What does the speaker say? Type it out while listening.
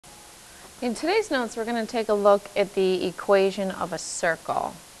In today's notes, we're going to take a look at the equation of a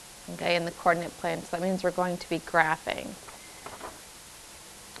circle, okay, in the coordinate plane. So that means we're going to be graphing.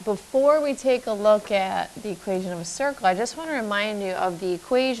 Before we take a look at the equation of a circle, I just want to remind you of the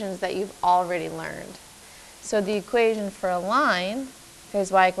equations that you've already learned. So the equation for a line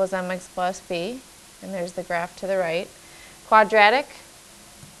is y equals mx plus b, and there's the graph to the right. Quadratic,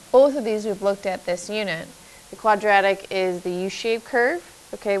 both of these we've looked at this unit. The quadratic is the U-shaped curve,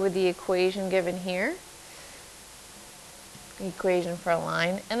 okay, with the equation given here, the equation for a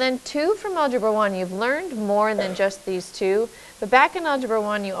line. And then 2 from Algebra 1, you've learned more than just these two, but back in Algebra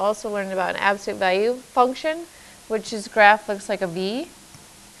 1 you also learned about an absolute value function, which is graph looks like a V,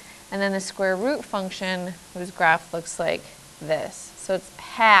 and then the square root function, whose graph looks like this. So it's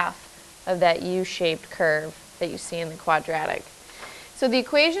half of that U-shaped curve that you see in the quadratic. So the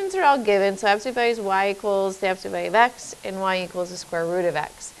equations are all given, so absolute value is y equals the absolute value of x, and y equals the square root of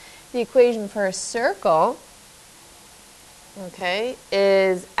x. The equation for a circle, okay,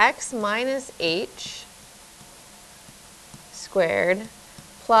 is x minus h squared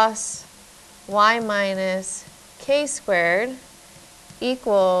plus y minus k squared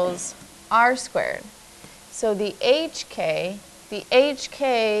equals r squared. So the hk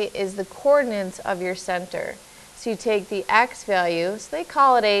is the coordinates of your center. So you take the x value, so they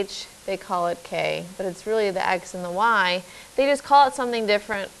call it h, they call it k, but it's really the x and the y. They just call it something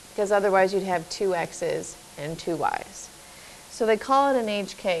different because otherwise you'd have 2 x's and 2 y's. So they call it an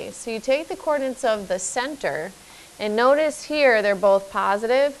hk. So you take the coordinates of the center, and notice here they're both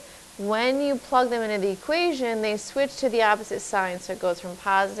positive. When you plug them into the equation, they switch to the opposite sign, so it goes from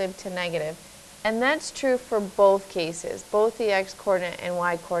positive to negative. And that's true for both cases. Both the x coordinate and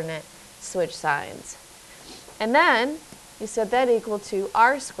y coordinate switch signs. And then you set that equal to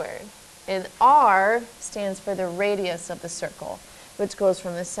r squared. And r stands for the radius of the circle, which goes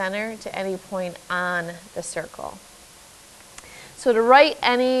from the center to any point on the circle. So to write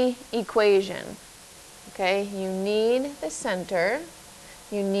any equation, okay, you need the center,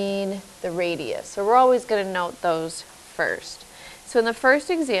 you need the radius. So we're always going to note those first. So in the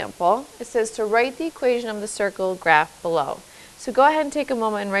first example, it says to write the equation of the circle graph below. So go ahead and take a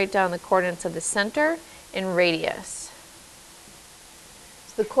moment and write down the coordinates of the center and radius.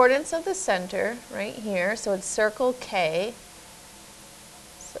 So the coordinates of the center right here, so it's circle K.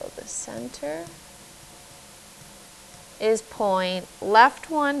 So the center is point left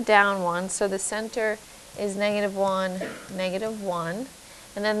 1, down 1. So the center is -1, -1.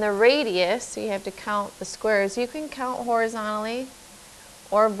 And then the radius, so you have to count the squares. You can count horizontally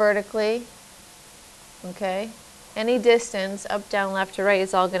or vertically, okay? Any distance, up, down, left, or right,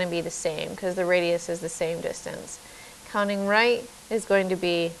 is all going to be the same because the radius is the same distance. Counting right is going to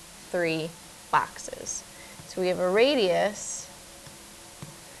be 3 boxes. So we have a radius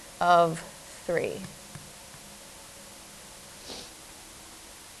of 3.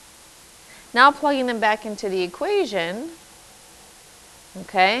 Now plugging them back into the equation,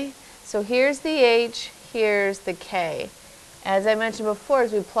 okay? So here's the h, here's the k. As I mentioned before,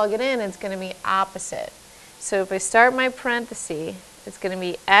 as we plug it in, it's going to be opposite. So if I start my parenthesis, it's going to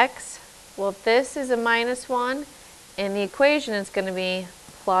be x. Well, if this is a -1, in the equation it's going to be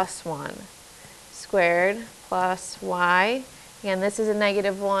 +1 squared plus y. Again, this is a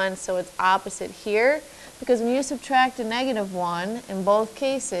 -1, so it's opposite here. Because when you subtract a -1, in both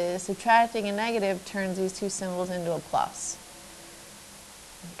cases, subtracting a negative turns these two symbols into a plus.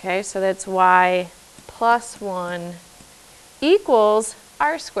 Okay, so that's y +1 equals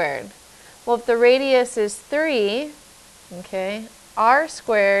r squared. Well, if the radius is 3, okay, r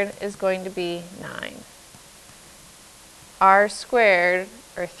squared is going to be 9. R squared,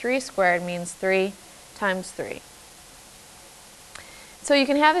 or 3 squared, means 3 times 3. So you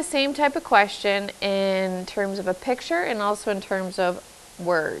can have the same type of question in terms of a picture and also in terms of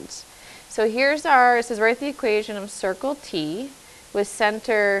words. So here's it says write the equation of circle T with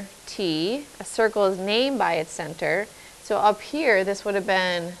center T. A circle is named by its center. So up here, this would have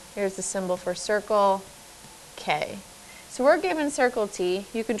been, here's the symbol for circle, K. So we're given circle T.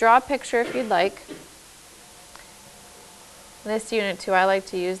 You can draw a picture if you'd like. In this unit too, I like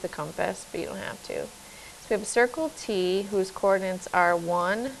to use the compass, but you don't have to. So we have a circle T whose coordinates are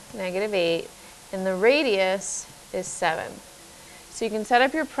 1, -8, and the radius is 7. So you can set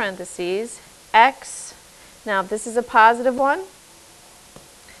up your parentheses, x. Now if this is a positive one,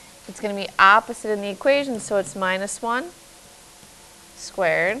 it's going to be opposite in the equation, so it's -1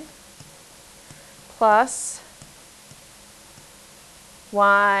 squared plus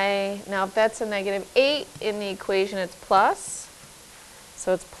y. Now if that's a -8 in the equation, it's plus.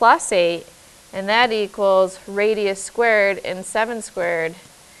 So it's +8, and that equals radius squared, and 7 squared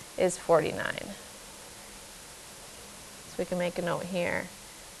is 49. So we can make a note here.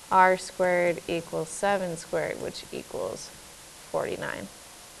 R squared equals 7 squared, which equals 49.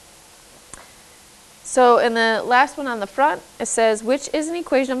 So in the last one on the front, it says, which is an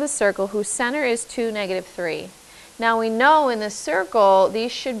equation of the circle whose center is 2, -3. Now we know in the circle,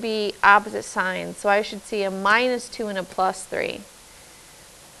 these should be opposite signs. So I should see a -2 and a +3.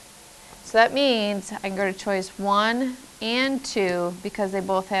 So that means I can go to choice 1 and 2 because they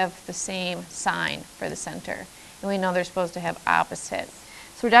both have the same sign for the center. And we know they're supposed to have opposite.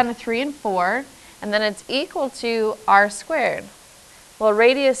 So we're down to 3 and 4, and then it's equal to r squared. Well,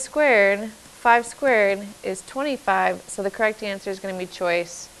 radius squared, 5 squared, is 25, so the correct answer is going to be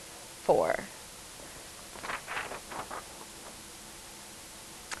choice 4.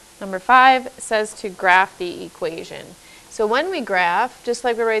 Number 5 says to graph the equation. So when we graph, just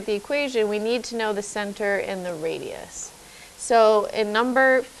like we write the equation, we need to know the center and the radius. So in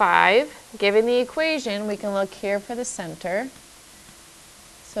number 5, given the equation, we can look here for the center.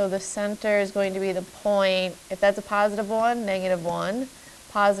 So the center is going to be the point, if that's a +1, -1,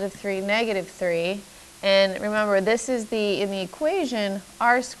 +3, -3. And remember, this is in the equation,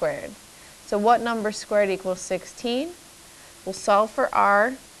 r squared. So what number squared equals 16? We'll solve for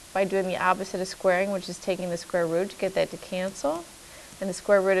r by doing the opposite of squaring, which is taking the square root to get that to cancel. And the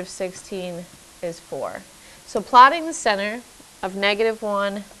square root of 16 is 4. So plotting the center of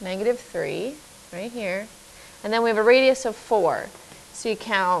 -1, -3, right here. And then we have a radius of 4. So you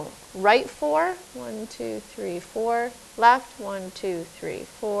count right 4, 1, 2, 3, 4, left 1, 2, 3,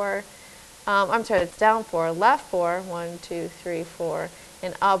 4. I'm sorry, it's down 4, left 4, 1, 2, 3, 4,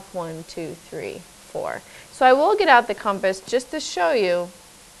 and up 1, 2, 3, 4. So I will get out the compass just to show you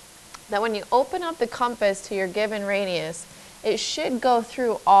that when you open up the compass to your given radius, it should go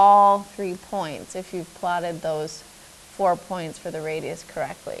through all 3 points if you've plotted those 4 points for the radius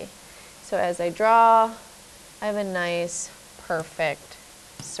correctly. So as I draw, I have a nice, perfect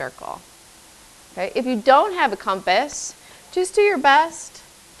circle. Okay? If you don't have a compass, just do your best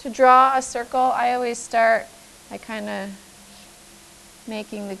to draw a circle. I always start by kind of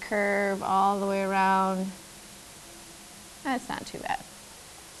making the curve all the way around. That's not too bad.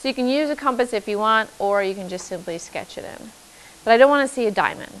 So you can use a compass if you want, or you can just simply sketch it in. But I don't want to see a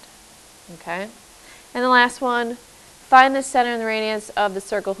diamond. Okay? And the last one, find the center and the radius of the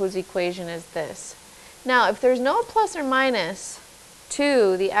circle whose equation is this. Now, if there's no plus or minus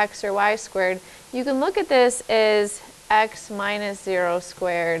to the x or y squared, you can look at this as x minus 0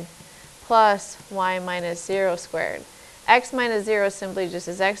 squared plus y minus 0 squared. X minus 0 simply just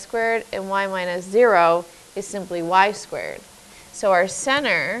is x squared, and y minus 0 is simply y squared. So our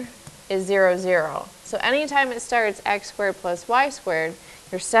center is 0, 0. So anytime it starts x squared plus y squared,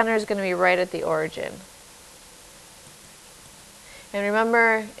 your center is going to be right at the origin. And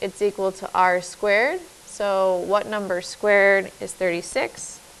remember, it's equal to r squared. So what number squared is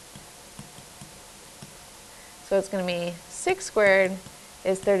 36? So it's going to be 6 squared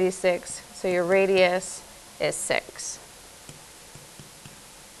is 36. So your radius is 6.